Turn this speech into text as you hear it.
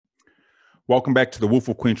Welcome back to the Wolf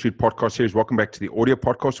of Queen Street podcast series. Welcome back to the audio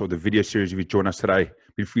podcast or the video series if you join us today.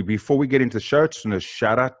 Before we get into the show, just want to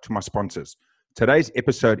shout out to my sponsors. Today's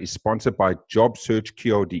episode is sponsored by Job Search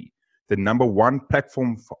QOD, the #1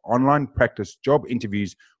 platform for online practice job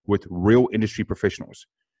interviews with real industry professionals.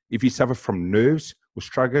 If you suffer from nerves or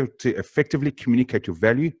struggle to effectively communicate your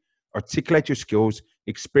value, articulate your skills,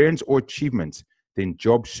 experience, or achievements, then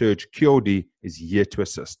Job Search QOD is here to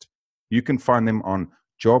assist. You can find them on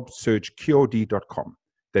jobsearchqod.com.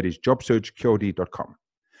 That is jobsearchqod.com.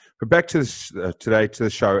 But back to today to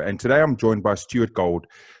the show, and today I'm joined by Stewart Gauld,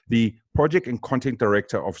 the project and content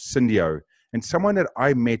director of Syndio, and someone that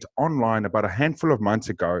I met online about a handful of months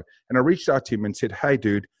ago. And I reached out to him and said, "Hey,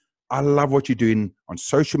 dude, I love what you're doing on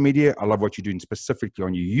social media. I love what you're doing specifically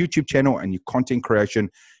on your YouTube channel and your content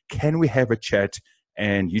creation. Can we have a chat?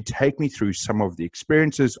 And you take me through some of the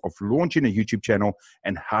experiences of launching a YouTube channel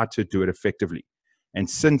and how to do it effectively." And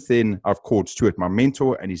since then, I've called Stewart my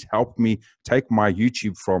mentor, and he's helped me take my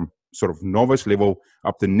YouTube from sort of novice level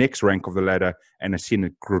up the next rank of the ladder, and I've seen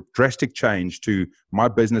a drastic change to my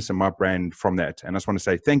business and my brand from that. And I just want to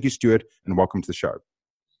say thank you, Stewart, and welcome to the show.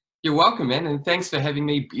 You're welcome, man, and thanks for having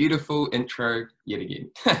me. Beautiful intro yet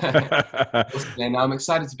again. And I'm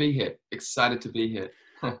excited to be here.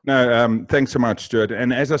 No, thanks so much, Stuart.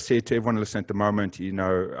 And as I said to everyone listening at the moment, you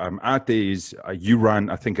know, out there is you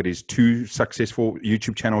run, I think it is 2 successful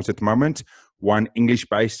YouTube channels at the moment, one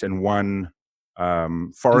English-based and one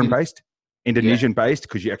foreign-based, Indonesian-based,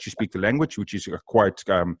 because you actually speak the language, which is a quite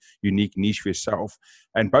unique niche for yourself.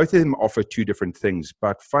 And both of them offer 2 different things.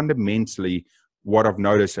 But fundamentally, what I've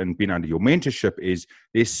noticed and been under your mentorship is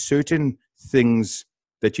there's certain things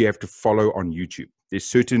that you have to follow on YouTube. There's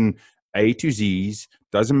certain A to Z's,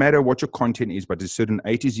 doesn't matter what your content is, but there's certain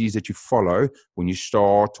A to Z's that you follow when you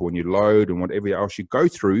start, when you load, and whatever else you go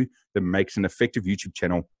through that makes an effective YouTube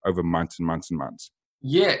channel over months and months and months.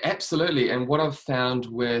 Yeah, absolutely. And what I've found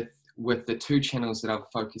with the 2 channels that I'm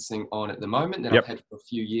focusing on at the moment that I've had for a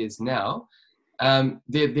few years now,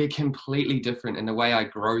 they're completely different in the way I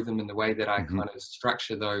grow them and the way that I kind of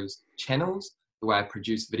structure those channels, the way I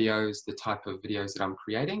produce videos, the type of videos that I'm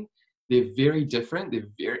creating. They're very different.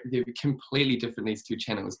 They're completely different, these 2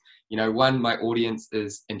 channels. You know, one, my audience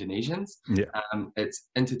is Indonesians. Yeah. It's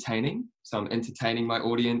entertaining. So I'm entertaining my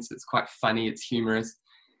audience. It's quite funny. It's humorous.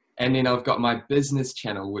 And then I've got my business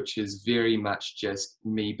channel, which is very much just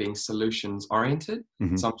me being solutions oriented.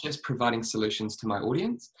 So I'm just providing solutions to my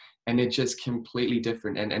audience, and they're just completely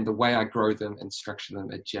different. And the way I grow them and structure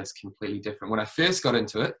them are just completely different. When I first got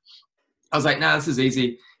into it, I was like, nah, this is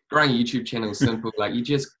easy. Growing a YouTube channel is simple. Like, you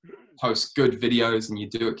just post good videos and you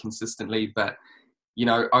do it consistently. But, you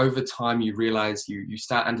know, over time you realize you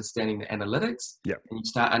start understanding the analytics, and you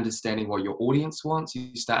start understanding what your audience wants.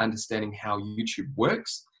 You start understanding how YouTube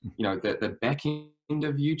works, you know, the back end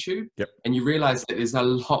of YouTube. And you realize that there's a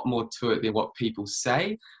lot more to it than what people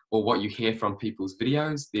say or what you hear from people's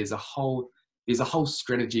videos. There's a whole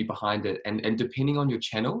strategy behind it. And depending on your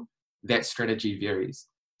channel, that strategy varies.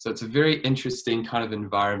 So it's a very interesting kind of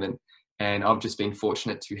environment. And I've just been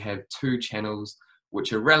fortunate to have 2 channels,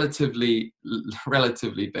 which are relatively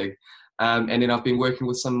big. And then I've been working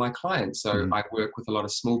with some of my clients. So I work with a lot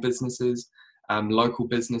of small businesses, local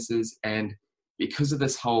businesses. And because of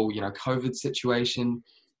this whole, you know, COVID situation,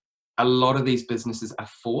 a lot of these businesses are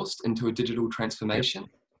forced into a digital transformation.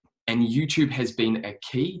 And YouTube has been a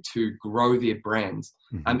key to grow their brands.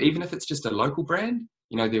 Even if it's just a local brand,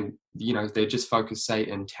 they're just focused, say,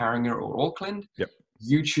 in Tauranga or Auckland.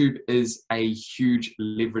 YouTube is a huge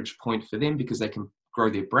leverage point for them because they can grow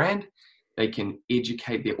their brand, they can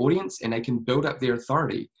educate their audience, and they can build up their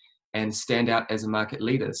authority and stand out as a market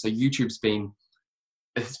leader. So YouTube's been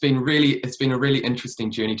a really interesting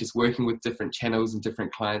journey, just working with different channels and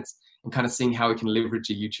different clients and kind of seeing how we can leverage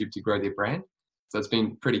YouTube to grow their brand. So it's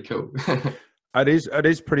been pretty cool. It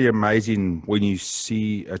is pretty amazing when you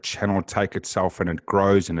see a channel take itself and it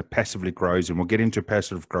grows and it passively grows, and we'll get into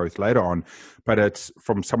passive growth later on, but it's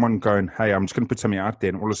from someone going, hey, I'm just going to put something out there,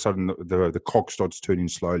 and all of a sudden the cog starts turning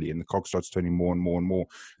slowly, and the cog starts turning more and more and more,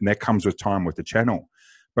 and that comes with time with the channel.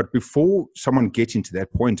 But before someone gets into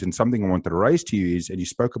that point, and something I wanted to raise to you is, and you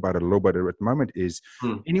spoke about it a little bit at the moment, is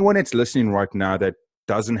anyone that's listening right now that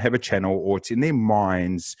doesn't have a channel, or it's in their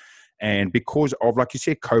minds, and because of, like you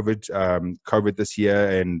said, COVID this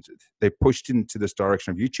year, and they pushed into this direction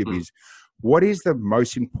of YouTube, is what is the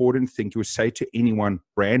most important thing you would say to anyone,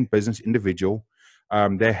 brand, business, individual,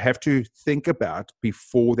 they have to think about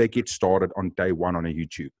before they get started on day 1 on a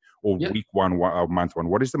YouTube, or week 1 or month 1?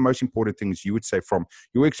 What is the most important things you would say from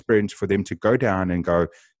your experience for them to go down and go,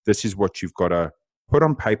 this is what you've got to put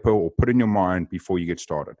on paper or put in your mind before you get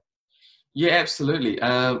started? Yeah, absolutely.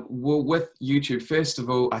 Well, with YouTube, first of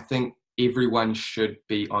all, I think everyone should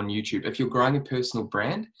be on YouTube. If you're growing a personal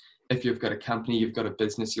brand, if you've got a company, you've got a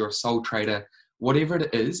business, you're a sole trader, whatever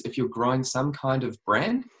it is, if you're growing some kind of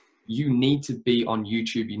brand, you need to be on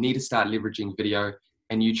YouTube. You need to start leveraging video,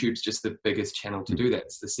 and YouTube's just the biggest channel to do that.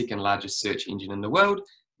 It's the second largest search engine in the world,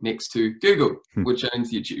 next to Google, which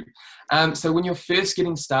owns YouTube. So when you're first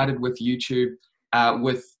getting started with YouTube,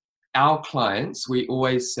 with our clients, we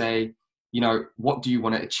always say, what do you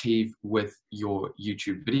want to achieve with your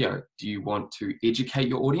YouTube video? Do you want to educate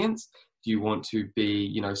your audience? Do you want to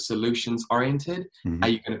be, solutions oriented? Mm-hmm. Are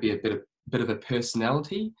you going to be a bit of a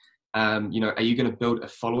personality? Are you going to build a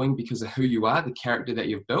following because of who you are, the character that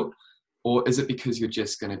you've built? Or is it because you're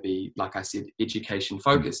just going to be, like I said, education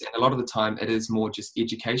focused? And a lot of the time it is more just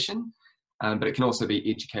education, but it can also be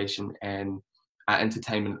education and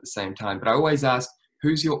entertainment at the same time. But I always ask,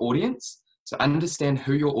 who's your audience? So understand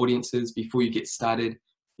who your audience is before you get started.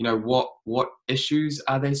 What issues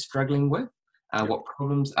are they struggling with? What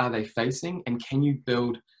problems are they facing? And can you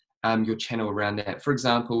build your channel around that? For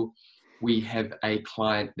example, we have a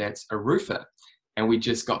client that's a roofer, and we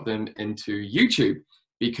just got them into YouTube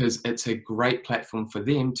because it's a great platform for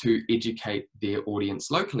them to educate their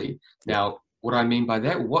audience locally. Now, what I mean by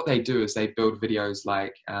that, what they do is they build videos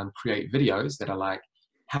like, create videos that are like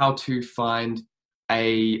how to find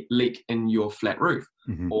a leak in your flat roof,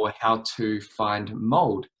 or how to find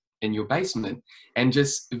mold in your basement, and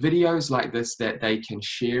just videos like this that they can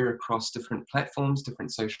share across different platforms,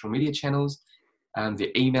 different social media channels, their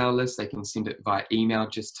email list. They can send it via email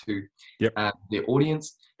just to their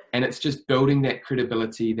audience, and it's just building that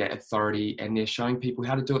credibility, that authority, and they're showing people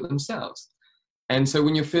how to do it themselves. And so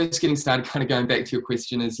when you're first getting started, kind of going back to your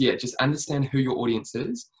question, is just understand who your audience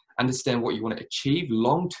is, understand what you want to achieve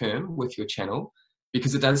long term with your channel,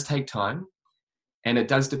 because it does take time and it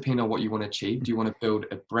does depend on what you want to achieve. Do you want to build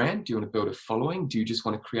a brand? Do you want to build a following? Do you just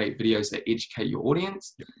want to create videos that educate your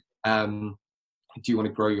audience? Do you want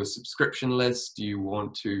to grow your subscription list? Do you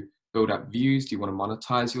want to build up views? Do you want to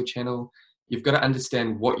monetize your channel? You've got to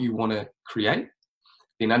understand what you want to create,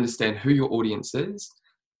 then understand who your audience is,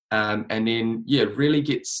 and then, really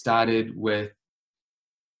get started with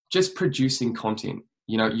just producing content.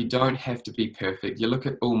 You don't have to be perfect. You look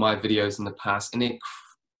at all my videos in the past and they're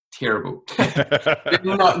terrible. They're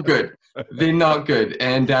not good. They're not good.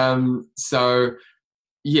 And so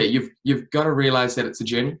you've got to realize that it's a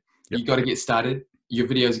journey. You've got to get started. Your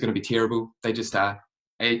videos are going to be terrible. They just are.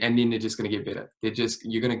 And then they're just going to get better.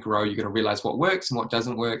 You're going to grow. You're going to realize what works and what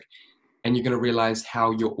doesn't work. And you're going to realize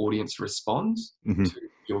how your audience responds to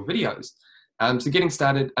your videos. So getting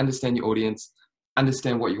started, understand your audience,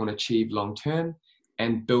 understand what you want to achieve long term,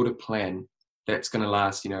 and build a plan that's going to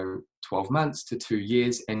last, 12 months to 2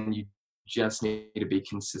 years. And you just need to be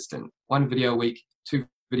consistent. 1 video a week, 2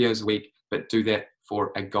 videos a week, but do that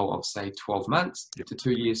for a goal of, say, 12 months to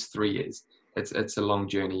 2 years, 3 years. It's a long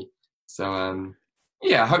journey. So,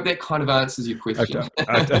 I hope that kind of answers your question.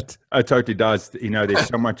 It totally does.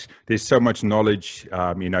 There's so much knowledge,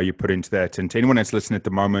 you put into that. And to anyone that's listening at the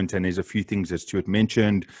moment, and there's a few things that Stewart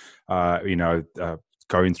mentioned,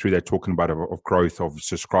 going through that, talking about of growth of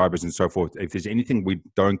subscribers and so forth. If there's anything we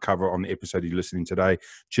don't cover on the episode you're listening today,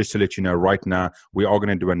 just to let you know right now, we are going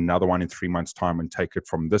to do another one in 3 months' time and take it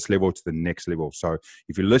from this level to the next level. So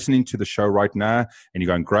if you're listening to the show right now and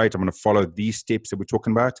you're going, great, I'm going to follow these steps that we're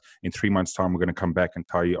talking about, in 3 months' time, we're going to come back and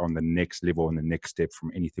tell you on the next level and the next step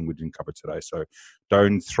from anything we didn't cover today. So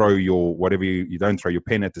don't throw your, you don't throw your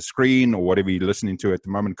pen at the screen or whatever you're listening to at the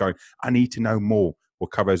moment going, I need to know more. We'll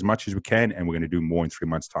cover as much as we can, and we're going to do more in 3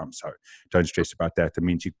 months' time. So don't stress about that. That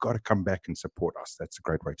means you've got to come back and support us. That's a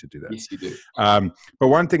great way to do that. Yes, you do. But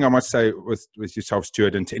one thing I must say with yourself,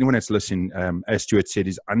 Stewart, and to anyone that's listening, as Stewart said,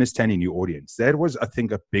 is understanding your audience. That was, I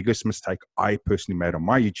think, a biggest mistake I personally made on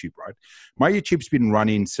my YouTube, right? My YouTube's been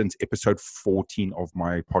running since episode 14 of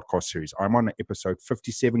my podcast series. I'm on episode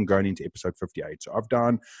 57 going into episode 58. So I've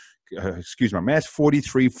done, excuse my math,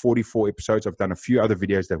 43, 44 episodes. I've done a few other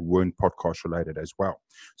videos that weren't podcast related as well.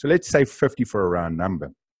 So let's say 50 for a round number.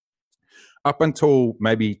 Up until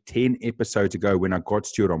maybe 10 episodes ago when I got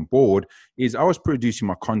Stewart on board, is I was producing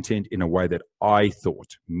my content in a way that I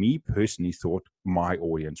me personally thought my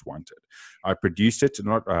audience wanted. I produced it,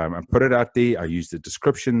 I put it out there. I used the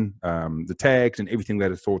description, the tags and everything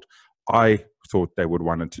that I thought they would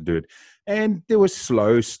want to do it. And there was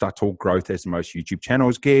slow, subtle growth as most YouTube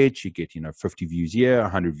channels get. You get, 50 views here,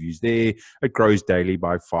 100 views there. It grows daily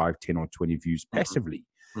by 5, 10 or 20 views passively.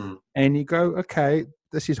 Mm-hmm. And you go, okay,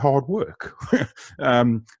 this is hard work.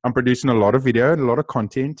 I'm producing a lot of video and a lot of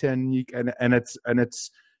content, and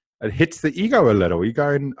it's it hits the ego a little. You go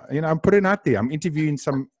and, I'm putting out there. I'm interviewing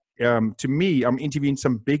some, to me, I'm interviewing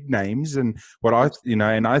some big names and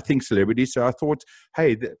and I think celebrities. So I thought,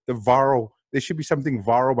 hey, the viral, there should be something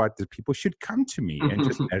viral about this. People should come to me and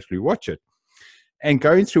just actually watch it. And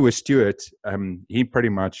going through with Stewart, he pretty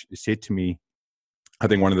much said to me, I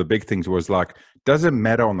think one of the big things was like, doesn't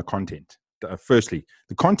matter on the content. Firstly,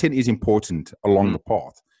 the content is important along the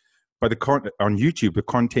path. But on YouTube, the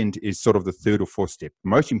content is sort of the third or fourth step.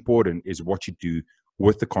 Most important is what you do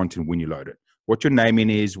with the content when you load it. What your naming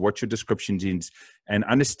is, what your description is, and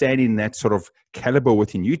understanding that sort of caliber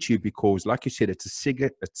within YouTube, because like you said, it's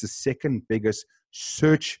the second biggest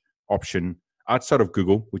search option outside of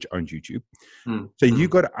Google, which owns YouTube. So you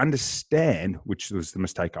got to understand, which was the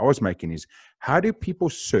mistake I was making, is how do people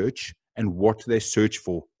search and what do they search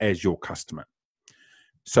for as your customer?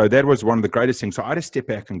 So that was one of the greatest things. So I had to step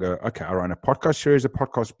back and go, okay, I run a podcast series, a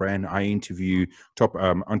podcast brand. I interview top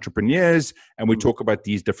entrepreneurs, and we talk about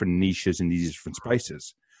these different niches in these different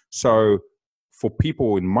spaces. So for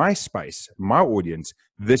people in my space, my audience,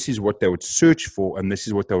 this is what they would search for, and this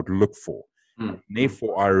is what they would look for.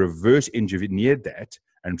 Therefore, I reverse engineered that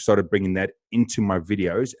and started bringing that into my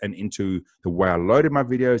videos and into the way I loaded my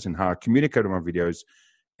videos and how I communicated my videos.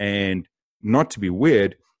 And not to be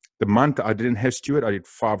weird, the month I didn't have Stewart, I did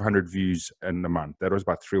 500 views in the month. That was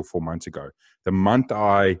about 3 or 4 months ago. The month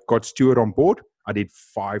I got Stewart on board, I did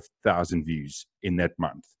 5,000 views in that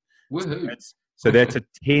month. So that's a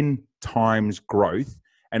 10 times growth.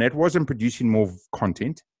 And it wasn't producing more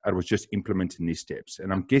content. I was just implementing these steps.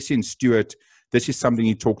 And I'm guessing, Stewart, this is something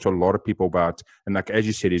you talk to a lot of people about. And like, as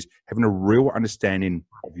you said, is having a real understanding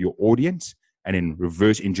of your audience and then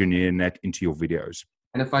reverse engineering that into your videos.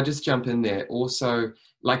 And if I just jump in there, also,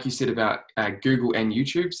 like you said about Google and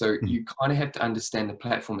YouTube, so you kind of have to understand the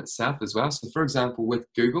platform itself as well. So for example, with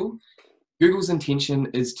Google's intention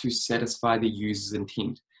is to satisfy the user's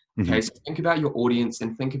intent. Okay, so think about your audience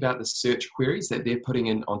and think about the search queries that they're putting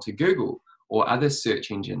in onto Google or other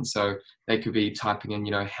search engines. So they could be typing in,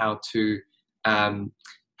 how to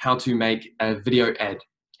make a video ad,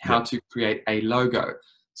 how to create a logo.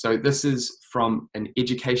 So this is from an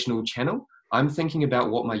educational channel. I'm thinking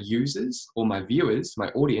about what my users or my viewers, my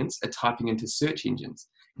audience, are typing into search engines.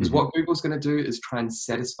 Because what Google's going to do is try and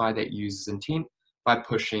satisfy that user's intent by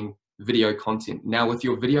pushing video content. Now, with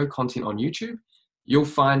your video content on YouTube, you'll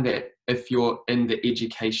find that if you're in the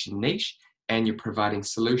education niche and you're providing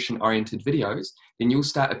solution-oriented videos, then you'll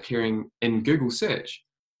start appearing in Google search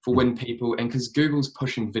for when people, and because Google's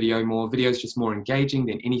pushing video more, video is just more engaging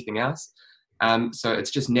than anything else. So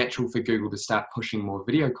it's just natural for Google to start pushing more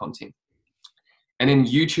video content. And then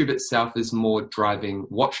YouTube itself is more driving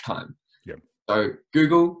watch time. So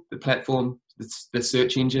Google, the platform, the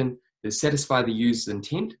search engine, is satisfy the user's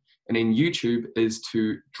intent. And then YouTube is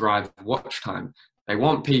to drive watch time. They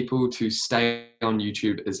want people to stay on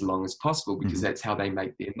YouTube as long as possible because that's how they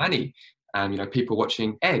make their money. People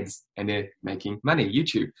watching ads and they're making money,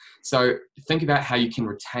 YouTube. So think about how you can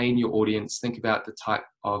retain your audience. Think about the type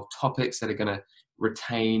of topics that are going to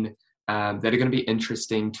retain, that are going to be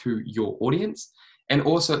interesting to your audience. And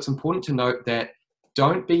also it's important to note that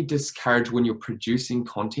don't be discouraged when you're producing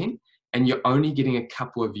content and you're only getting a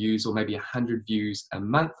couple of views or maybe 100 views a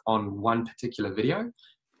month on one particular video,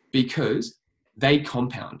 because they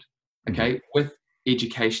compound, okay? With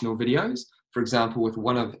educational videos, for example, with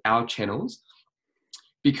one of our channels,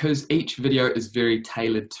 because each video is very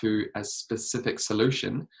tailored to a specific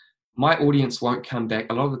solution, my audience won't come back.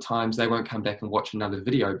 A lot of the times they won't come back and watch another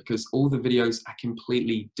video because all the videos are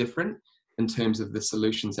completely different in terms of the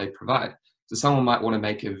solutions they provide. So someone might want to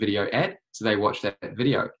make a video ad, so they watch that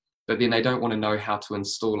video, but then they don't want to know how to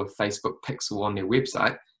install a Facebook pixel on their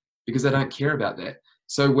website because they don't care about that.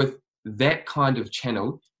 So with that kind of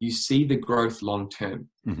channel, you see the growth long term.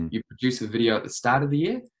 You produce a video at the start of the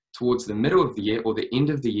year, towards the middle of the year or the end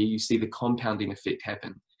of the year, you see the compounding effect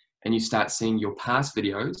happen. And you start seeing your past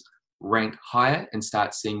videos rank higher and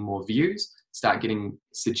start seeing more views, start getting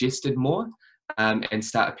suggested more, and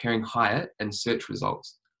start appearing higher in search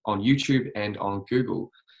results on YouTube and on Google.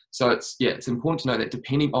 So it's important to know that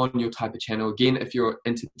depending on your type of channel, again, if you're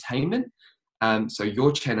entertainment, so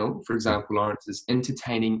your channel, for example, Lawrence, is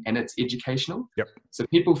entertaining and it's educational. So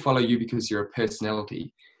people follow you because you're a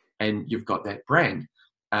personality and you've got that brand.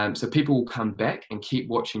 So people will come back and keep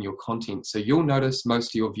watching your content. So you'll notice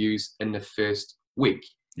most of your views in the first week.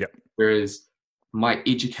 Whereas my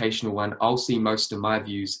educational one, I'll see most of my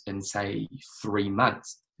views in, say, 3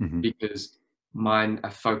 months, because mine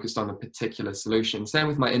are focused on a particular solution. Same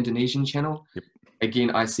with my Indonesian channel. Yep.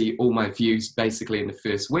 Again, I see all my views basically in the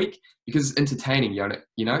first week because it's entertaining.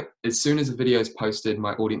 You know, as soon as a video is posted,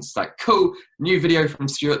 my audience is like, cool, new video from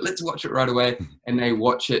Stewart, let's watch it right away. And they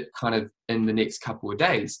watch it kind of in the next couple of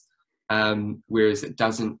days. Whereas it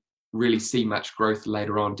doesn't really see much growth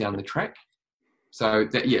later on down the track. So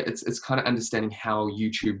that, yeah, it's kind of understanding how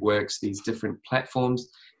YouTube works, these different platforms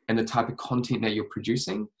and the type of content that you're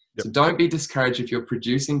producing. Yep. So don't be discouraged if you're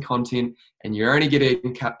producing content and you're only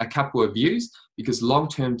getting a couple of views, because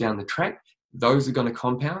long-term down the track, those are going to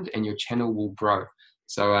compound and your channel will grow.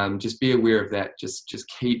 So just be aware of that. Just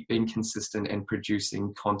keep being consistent and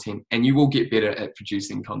producing content, and you will get better at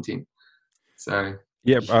producing content. So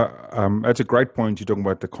yeah, that's a great point. You're talking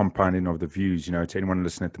about the compounding of the views. You know, to anyone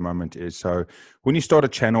listening at the moment, is so when you start a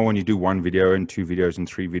channel and you do 1 video and 2 videos and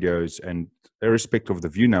 3 videos, and irrespective of the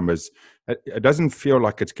view numbers, it doesn't feel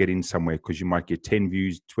like it's getting somewhere, because you might get 10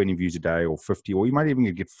 views, 20 views a day, or 50, or you might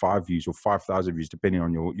even get 5 views or 5,000 views, depending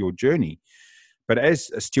on your journey. But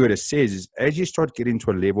as Stewart says, as you start getting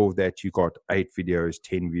to a level that you got 8 videos,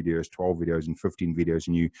 10 videos, 12 videos, and 15 videos,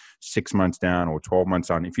 and you 6 months down or 12 months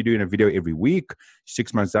down, if you're doing a video every week,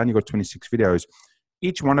 6 months down, you got 26 videos.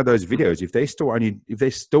 Each one of those videos, if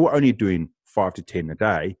they're still only doing 5 to 10 a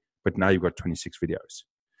day, but now you've got 26 videos.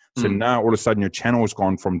 So now all of a sudden your channel has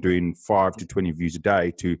gone from doing 5 to 20 views a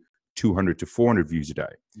day to 200 to 400 views a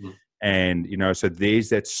day. And, you know, so there's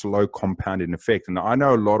that slow compounding effect. And I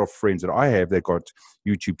know a lot of friends that I have that got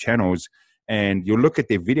YouTube channels, and you look at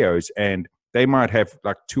their videos and they might have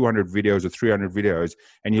like 200 videos or 300 videos.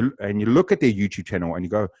 And you look at their YouTube channel and you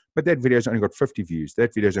go, but that video's only got 50 views.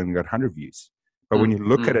 That video's only got 100 views. But when you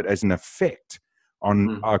look at it as an effect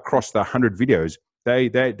on across the 100 videos, they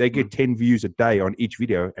get 10 views a day on each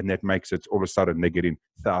video, and that makes it all of a sudden they're getting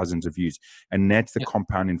thousands of views. And that's the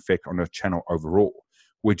compounding effect on a channel overall,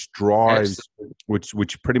 which drives,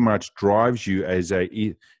 which pretty much drives you as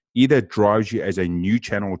either drives you as a new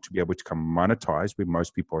channel to be able to come monetize, where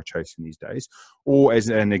most people are chasing these days, or as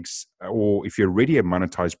or if you're already a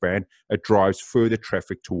monetized brand, it drives further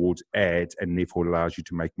traffic towards ads, and therefore allows you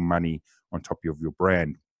to make money on top of your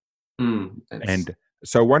brand. And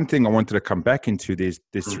so one thing I wanted to come back into, there's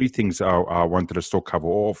 3 things I wanted to still cover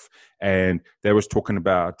off, and that was talking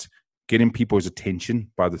about getting people's attention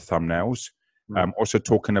by the thumbnails. Also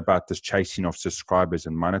talking about this chasing of subscribers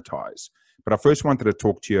and monetize. But I first wanted to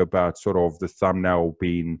talk to you about sort of the thumbnail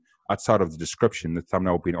being, outside of the description, the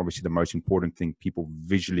thumbnail being obviously the most important thing people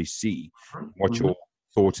visually see. What's your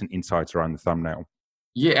thoughts and insights around the thumbnail?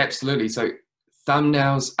 Yeah, absolutely. So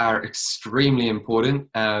thumbnails are extremely important.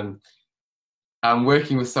 I'm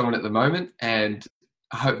working with someone at the moment, and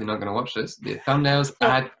I hope they're not going to watch this. Their thumbnails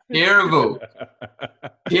are terrible.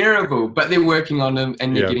 Terrible. But they're working on them,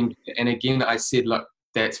 and they're getting, and again, I said, look,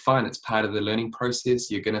 that's fine. It's part of the learning process.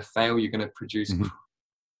 You're going to fail. You're going to produce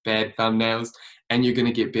bad thumbnails, and you're going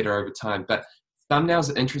to get better over time. But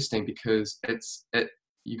thumbnails are interesting because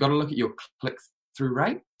you got to look at your click-through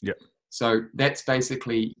rate. Yeah. So that's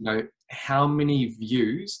basically, you know, how many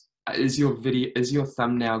views is your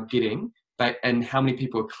thumbnail getting, and how many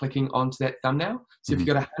people are clicking onto that thumbnail. So if you've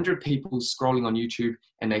got 100 people scrolling on YouTube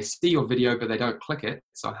and they see your video but they don't click it,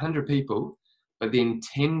 so 100 people, but then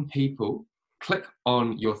 10 people click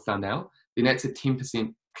on your thumbnail, then that's a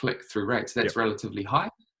 10% click-through rate. So that's relatively high,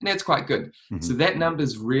 and that's quite good. So that number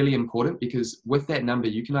is really important, because with that number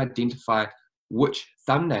you can identify which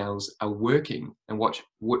thumbnails are working and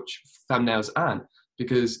which thumbnails aren't,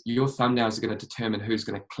 because your thumbnails are going to determine who's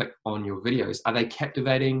going to click on your videos. Are they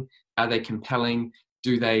captivating? Are they compelling?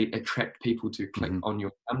 Do they attract people to click on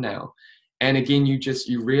your thumbnail? And again, you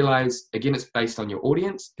realize, again, it's based on your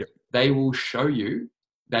audience. They will show you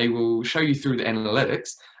through the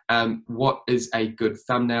analytics what is a good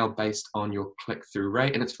thumbnail based on your click-through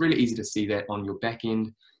rate. And it's really easy to see that on your back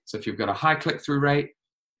end. So if you've got a high click-through rate,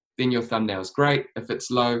 then your thumbnail is great. If it's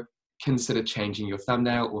low, consider changing your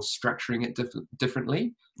thumbnail or structuring it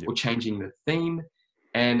differently, or changing the theme.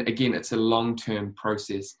 And again, it's a long-term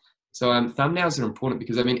process. So thumbnails are important,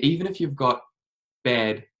 because I mean, even if you've got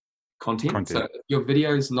bad content, so your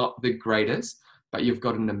video is not the greatest, but you've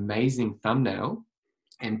got an amazing thumbnail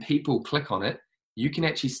and people click on it, you can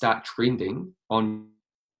actually start trending on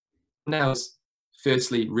thumbnails.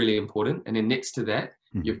 Firstly, really important. And then next to that,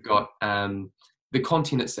 you've got the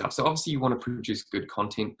content itself. So obviously you want to produce good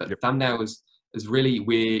content, but thumbnail is really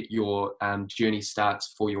where your journey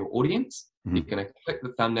starts for your audience. You're going to click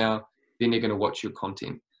the thumbnail, then they're going to watch your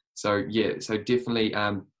content. So yeah, so definitely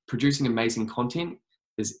producing amazing content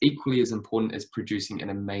is equally as important as producing an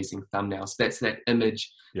amazing thumbnail. So that's that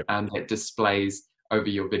image that displays, over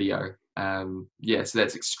your video. Yeah, so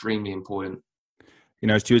that's extremely important. You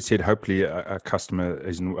know, Stewart said, hopefully a customer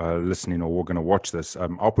isn't listening or going to watch this.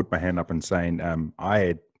 I'll put my hand up and saying,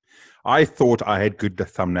 I thought I had good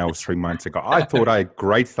thumbnails 3 months ago. I thought I had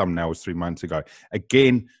great thumbnails 3 months ago.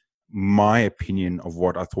 Again, my opinion of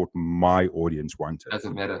what I thought my audience wanted.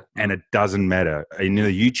 Doesn't matter. And it doesn't matter. In the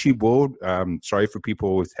YouTube world, sorry for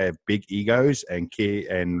people who have big egos and care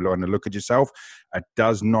and want to look at yourself. It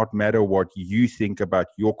does not matter what you think about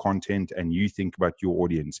your content and you think about your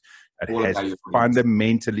audience. It has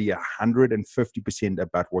fundamentally 150%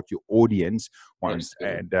 about what your audience wants.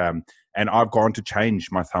 And I've gone to change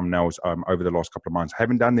my thumbnails over the last couple of months. I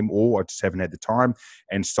haven't done them all. I just haven't had the time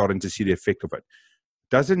and starting to see the effect of it.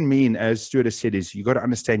 Doesn't mean, as Stewart has said, is you got to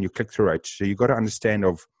understand your click-through rate. So you got to understand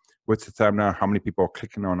of with the thumbnail, how many people are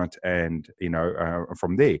clicking on it, and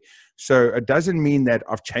from there. So it doesn't mean that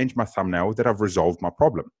I've changed my thumbnail that I've resolved my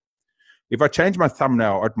problem. If I change my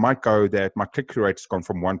thumbnail, it might go that my click-through rate has gone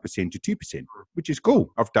from 1% to 2%, which is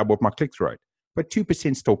cool. I've doubled my click-through rate, but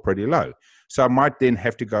 2% is still pretty low. So I might then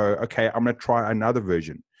have to go, okay, I'm going to try another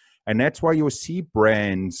version. And that's why you'll see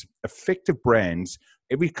brands, effective brands,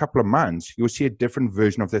 every couple of months, you'll see a different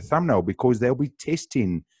version of their thumbnail because they'll be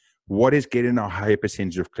testing what is getting a higher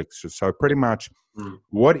percentage of clicks. So pretty much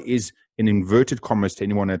what is, in inverted commas to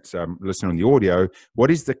anyone that's listening on the audio,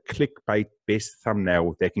 what is the clickbait best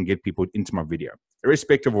thumbnail that can get people into my video?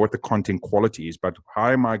 Irrespective of what the content quality is, but how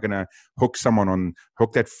am I going to hook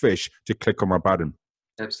that fish to click on my button?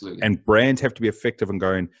 Absolutely. And brands have to be effective in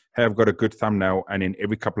going, hey, I've got a good thumbnail. And then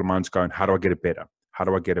every couple of months going, how do I get it better? How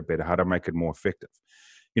do I get it better? How do I make it more effective?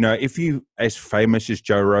 You know, if you as famous as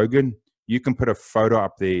Joe Rogan, you can put a photo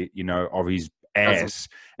up there, of his ass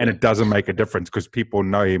and it doesn't make a difference because people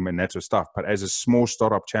know him and that sort of stuff. But as a small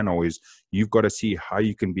startup channel you've got to see how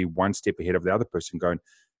you can be one step ahead of the other person going,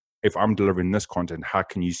 if I'm delivering this content, how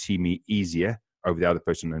can you see me easier over the other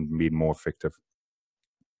person and be more effective?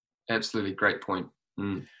 Absolutely. Great point.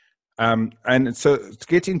 And so to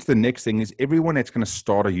get into the next thing is everyone that's going to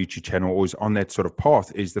start a YouTube channel or is on that sort of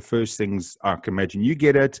path is the first things I can imagine. You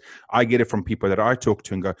get it. I get it from people that I talk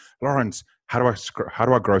to and go, Lawrence, how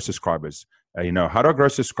do I grow subscribers? How do I grow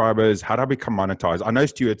subscribers? How do I become monetized? I know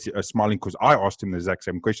Stuart's smiling because I asked him the exact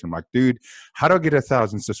same question. I'm like, dude, how do I get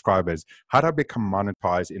 1,000 subscribers? How do I become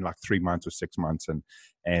monetized in like 3 months or 6 months?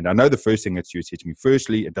 And I know the first thing that Stuart said to me,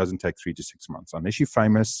 firstly, it doesn't take 3 to 6 months. Unless you're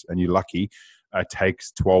famous and you're lucky, it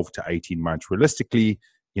takes 12 to 18 months. Realistically,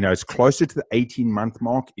 it's closer to the 18-month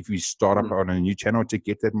mark if you start up on a new channel to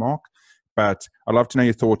get that mark. But I'd love to know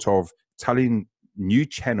your thoughts of telling new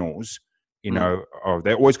channels,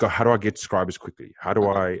 they always go, how do I get subscribers quickly? How do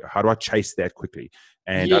I chase that quickly?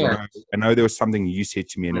 And I know there was something you said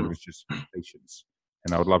to me and it was just patience.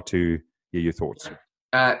 And I would love to hear your thoughts.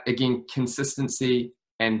 Again, consistency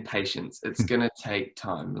and patience. It's going to take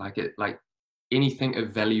time. Like anything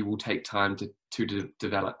of value will take time to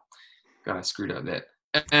develop. God, I screwed up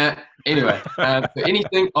that. Anyway, but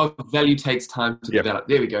anything of value takes time to develop.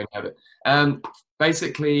 There we go. Have it.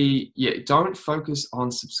 Basically, don't focus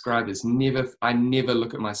on subscribers. I never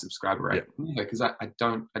look at my subscriber rate because I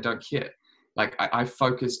don't care. Like I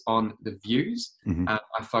focus on the views.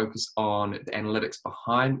 I focus on the analytics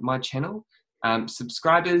behind my channel.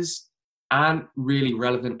 Subscribers aren't really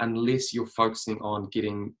relevant unless you're focusing on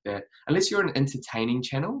getting that. Unless you're an entertaining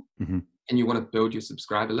channel and you want to build your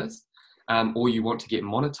subscriber list, or you want to get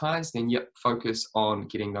monetized, then focus on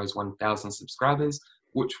getting those 1,000 subscribers,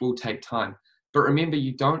 which will take time. But remember,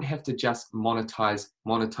 you don't have to just monetize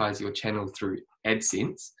your channel through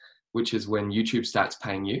AdSense, which is when YouTube starts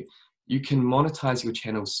paying you. You can monetize your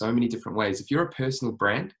channel so many different ways. If you're a personal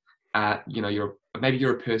brand, maybe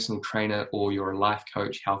you're a personal trainer or you're a life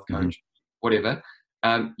coach, health coach, whatever,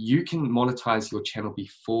 you can monetize your channel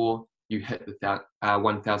before you hit the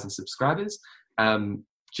 1,000 subscribers,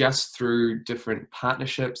 just through different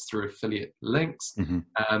partnerships, through affiliate links,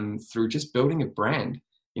 through just building a brand.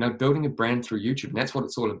 Building a brand through YouTube, and that's what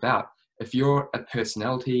it's all about. If you're a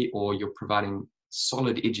personality or you're providing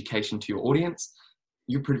solid education to your audience,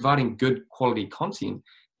 you're providing good quality content,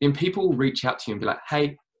 then people will reach out to you and be like,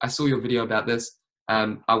 hey, I saw your video about this.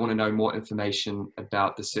 I want to know more information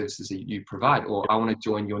about the services that you provide, or I want to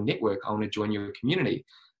join your network. I want to join your community.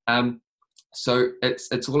 So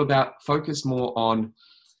it's all about focus more on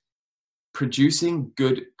producing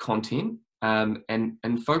good content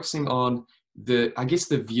and focusing on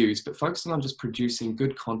the views, but focusing on just producing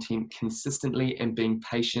good content consistently and being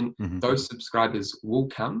patient. Those subscribers will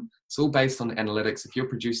come. It's all based on analytics. If you're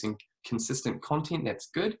producing consistent content, that's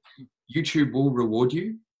good. YouTube will reward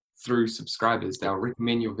you through subscribers. They'll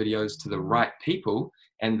recommend your videos to the right people,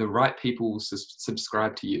 and the right people will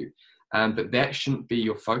subscribe to you. But that shouldn't be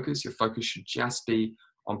your focus. Your focus should just be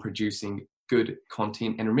on producing good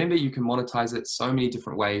content. And remember, you can monetize it so many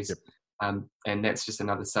different ways. Yep. And that's just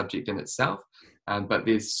another subject in itself. But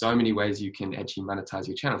there's so many ways you can actually monetize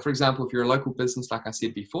your channel. For example, if you're a local business, like I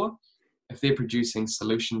said before, if they're producing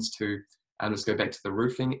solutions to, let's go back to the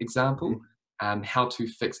roofing example, how to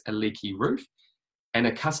fix a leaky roof, and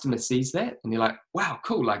a customer sees that and they're like, wow,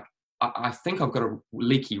 cool. Like, I think I've got a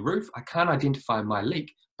leaky roof. I can't identify my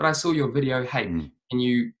leak, but I saw your video. Hey, can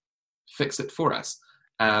you fix it for us?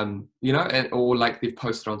 You know, or like they've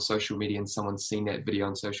posted on social media and someone's seen that video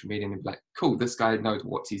on social media and they're like, cool, this guy knows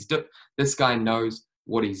what he's doing. This guy knows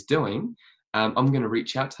what he's doing. I'm going to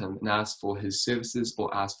reach out to him and ask for his services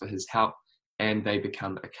or ask for his help, and they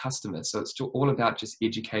become a customer. So it's all about just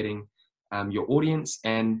educating your audience,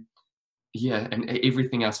 and and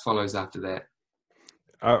everything else follows after that.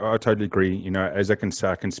 I totally agree. You know, as I can say,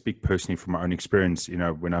 I can speak personally from my own experience. You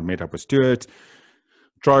know, when I met up with Stewart,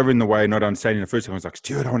 driving the way, not understanding the first time, I was like,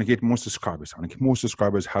 Stewart, I want to get more subscribers. I want to get more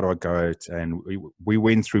subscribers. How do I go it? And we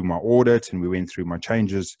went through my audit and we went through my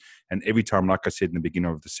changes. And every time, like I said in the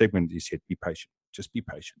beginning of the segment, he said, be patient. Just be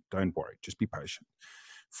patient. Don't worry. Just be patient.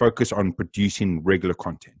 Focus on producing regular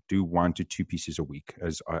content. Do 1 to 2 pieces a week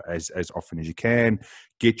as often as you can.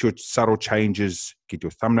 Get your subtle changes, get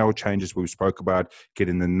your thumbnail changes we spoke about,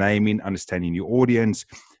 getting the naming, understanding your audience.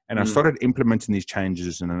 And I started implementing these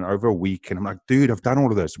changes in over a week. And I'm like, dude, I've done all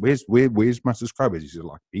of this. Where's my subscribers? He's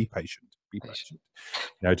like, be patient, be patient.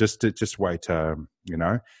 You know, just wait, you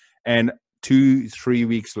know. And 2-3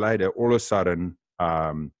 weeks later, all of a sudden,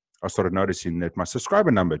 I started noticing that my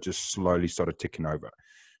subscriber number just slowly started ticking over,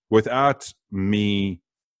 without me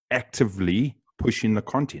actively pushing the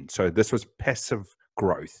content. So this was passive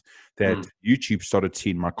growth that YouTube started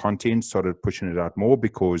seeing my content, started pushing it out more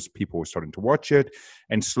because people were starting to watch it.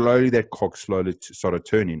 And slowly that cog slowly started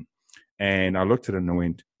turning. And I looked at it and I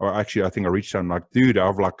went, or actually, I think I reached out and like, dude,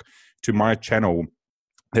 I've like, to my channel,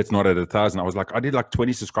 that's not at 1,000. I was like, I did like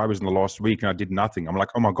 20 subscribers in the last week and I did nothing. I'm like,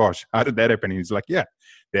 oh my gosh, how did that happen? And he's like, yeah,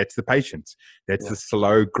 that's the patience. That's the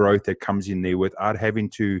slow growth that comes in there without having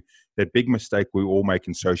to, that big mistake we all make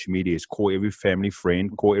in social media is call every family friend,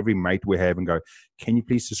 call every mate we have and go, can you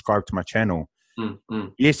please subscribe to my channel?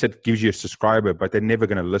 Yes, it gives you a subscriber, but they're never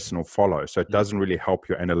going to listen or follow. So it doesn't really help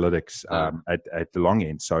your analytics at the long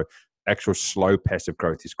end. So actual slow passive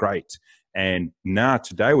growth is great. And now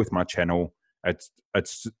today with my channel,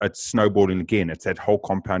 it's snowballing again. It's that whole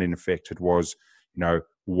compounding effect. It was, you know,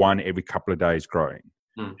 1 every couple of days growing.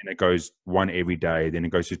 And it goes 1 every day, then it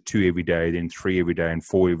goes to 2 every day, then 3 every day, and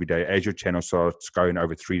 4 every day as your channel starts going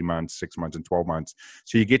over 3 months, 6 months, and 12 months.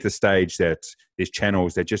 So you get to the stage that there's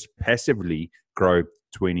channels that just passively grow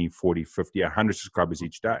 20, 40, 50, 100 subscribers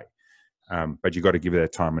each day. But you got to give it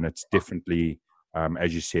that time. And it's definitely,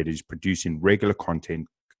 as you said, is producing regular content,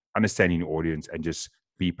 understanding your audience, and just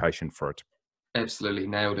be patient for it. Absolutely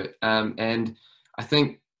nailed it. And I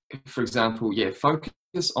think, for example, focus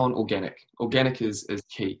on organic. Organic is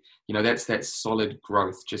key. You know, that's that solid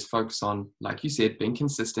growth. Just focus on, like you said, being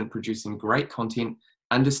consistent, producing great content,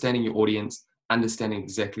 understanding your audience, understanding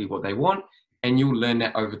exactly what they want, and you'll learn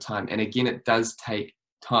that over time. And again, it does take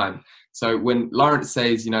time. So when Lawrence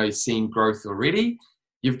says, you know, he's seen growth already,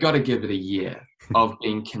 you've got to give it a year of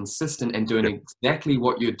being consistent and doing exactly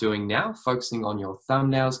what you're doing now, focusing on your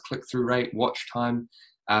thumbnails, click-through rate, watch time,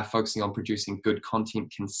 focusing on producing good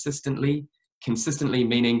content consistently. Consistently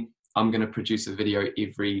meaning I'm going to produce a video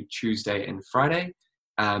every Tuesday and Friday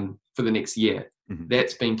for the next year.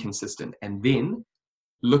 That's being consistent. And then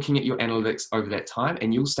looking at your analytics over that time,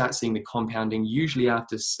 and you'll start seeing the compounding usually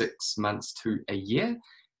after 6 months to a year.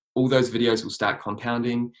 All those videos will start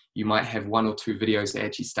compounding. You might have 1 or 2 videos that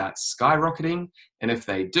actually start skyrocketing. And if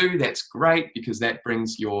they do, that's great, because that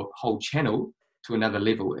brings your whole channel to another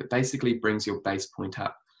level. It basically brings your base point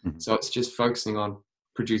up. So it's just focusing on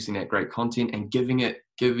producing that great content and giving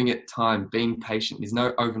it time, being patient. There's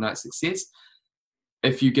no overnight success.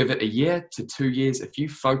 If you give it a year to 2 years, if you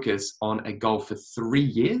focus on a goal for 3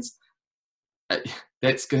 years,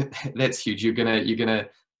 that's good. That's huge. You're gonna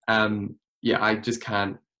I just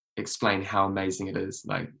can't explain how amazing it is.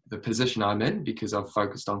 Like the position I'm in, because I've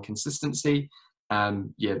focused on consistency.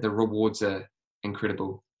 The rewards are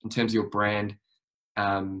incredible in terms of your brand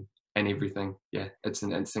and everything.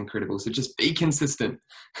 It's incredible. So just be consistent.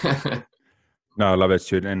 No, I love it,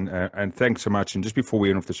 Stuart, and thanks so much. And just before we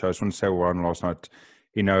end off the show, I just want to say one last night.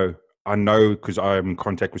 You know, I know because I'm in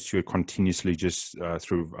contact with Stuart continuously, just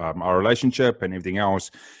through our relationship and everything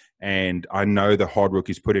else. And I know the hard work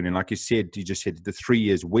he's put in. And like you said, you just said the 3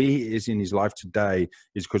 years, where he is in his life today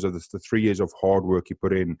is because of the 3 years of hard work he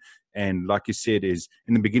put in. And like you said, is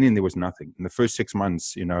in the beginning, there was nothing. In the first 6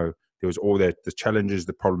 months, you know, there was all that, the challenges,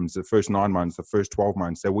 the problems, the first 9 months, the first 12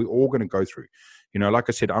 months that we're all going to go through. You know, like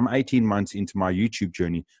I said, I'm 18 months into my YouTube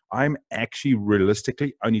journey. I'm actually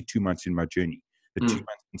realistically only 2 months in my journey. The 2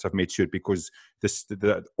 months since I've met Stewart, because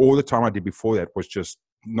all the time I did before that was just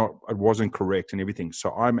not, it wasn't correct and everything.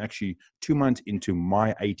 So I'm actually 2 months into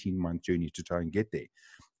my 18-month journey to try and get there.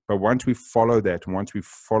 But once we follow that, and once we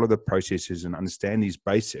follow the processes and understand these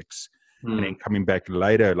basics, and then coming back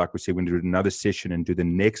later, like we said, when we do another session and do the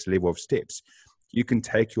next level of steps, you can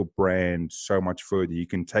take your brand so much further. You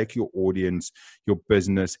can take your audience, your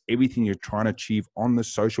business, everything you're trying to achieve on the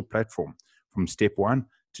social platform from step 1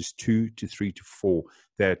 to 2 to 3 to 4,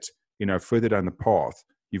 that, you know, further down the path,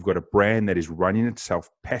 you've got a brand that is running itself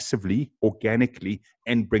passively, organically,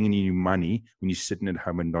 and bringing you money when you're sitting at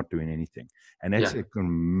home and not doing anything. And that's an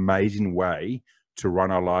amazing way to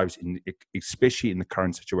run our lives, especially in the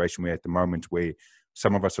current situation we're at the moment, where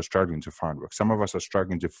some of us are struggling to find work. Some of us are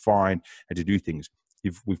struggling to find and to do things.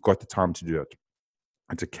 We've got the time to do it.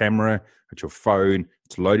 It's a camera, it's your phone,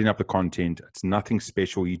 it's loading up the content. It's nothing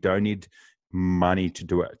special. You don't need money to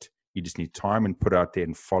do it. You just need time and put out there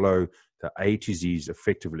and follow the A to Z's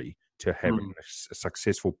effectively to have a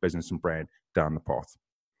successful business and brand down the path.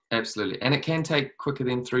 Absolutely. And it can take quicker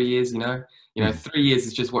than 3 years, you know. 3 years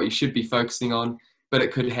is just what you should be focusing on, but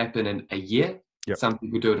it could happen in a year. Yep. Some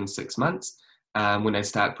people do it in 6 months when they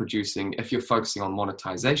start producing. If you're focusing on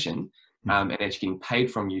monetization and actually getting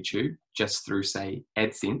paid from YouTube just through, say,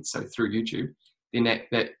 AdSense, so through YouTube, then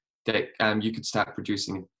that you could start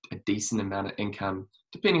producing a decent amount of income,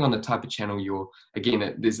 depending on the type of channel you're.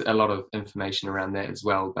 Again, there's a lot of information around that as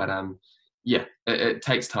well, but it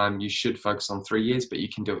takes time. You should focus on 3 years, but you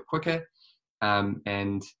can do it quicker.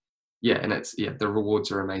 And it's the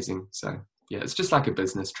rewards are amazing. So it's just like a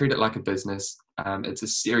business. Treat it like a business. It's a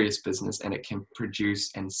serious business, and it can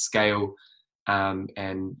produce and scale.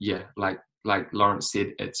 Like Lawrence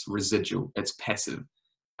said, it's residual. It's passive.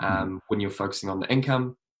 When you're focusing on the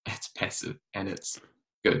income, it's passive and it's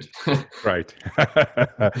good. Right.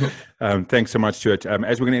 Thanks so much, Stewart.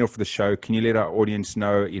 As we're going to end off the show, can you let our audience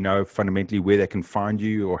know, fundamentally where they can find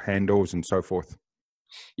you, or handles and so forth?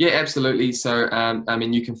 Yeah, absolutely. So,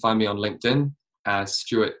 you can find me on LinkedIn,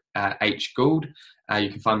 Stewart H. Gauld. You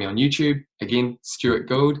can find me on YouTube, again, Stewart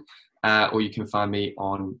Gauld, or you can find me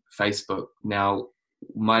on Facebook. Now,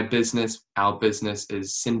 our business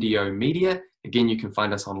is Syndio Media. Again, you can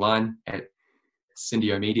find us online at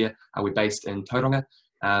Syndio Media. We're based in Tauranga.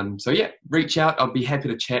 Reach out. I'll be happy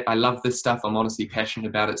to chat. I love this stuff. I'm honestly passionate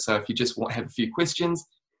about it. So if you just have a few questions,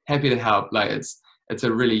 happy to help. Like it's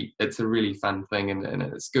a really fun thing, and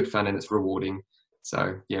it's good fun, and it's rewarding.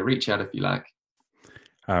 So reach out if you like.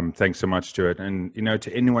 Thanks so much, Stewart. And,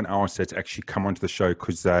 to anyone else that's actually come onto the show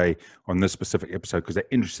on this specific episode, because they're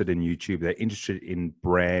interested in YouTube, they're interested in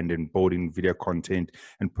brand and building video content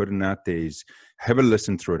and putting it out there, is have a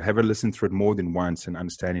listen through it more than once and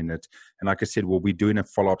understanding it. And like I said, we'll be doing a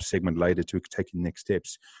follow-up segment later to take the next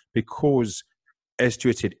steps, because as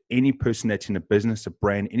Stewart said, any person that's in a business, a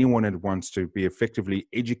brand, anyone that wants to be effectively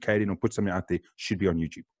educated or put something out there should be on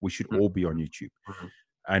YouTube. We should all be on YouTube.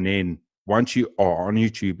 And then once you are on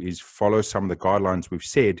YouTube, is follow some of the guidelines we've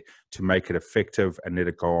said to make it effective and let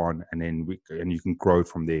it go on. And then you can grow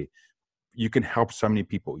from there. You can help so many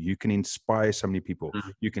people. You can inspire so many people.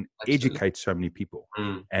 You can educate so many people.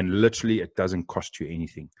 And literally, it doesn't cost you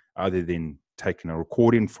anything other than taking a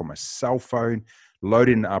recording from a cell phone,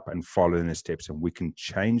 loading it up and following the steps. And we can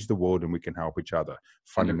change the world, and we can help each other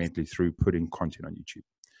fundamentally through putting content on YouTube.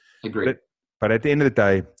 Agree. But at the end of the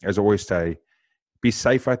day, as I always say, be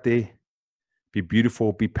safe out there. Be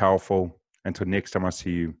beautiful, be powerful. Until next time I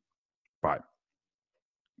see you, bye.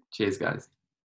 Cheers, guys.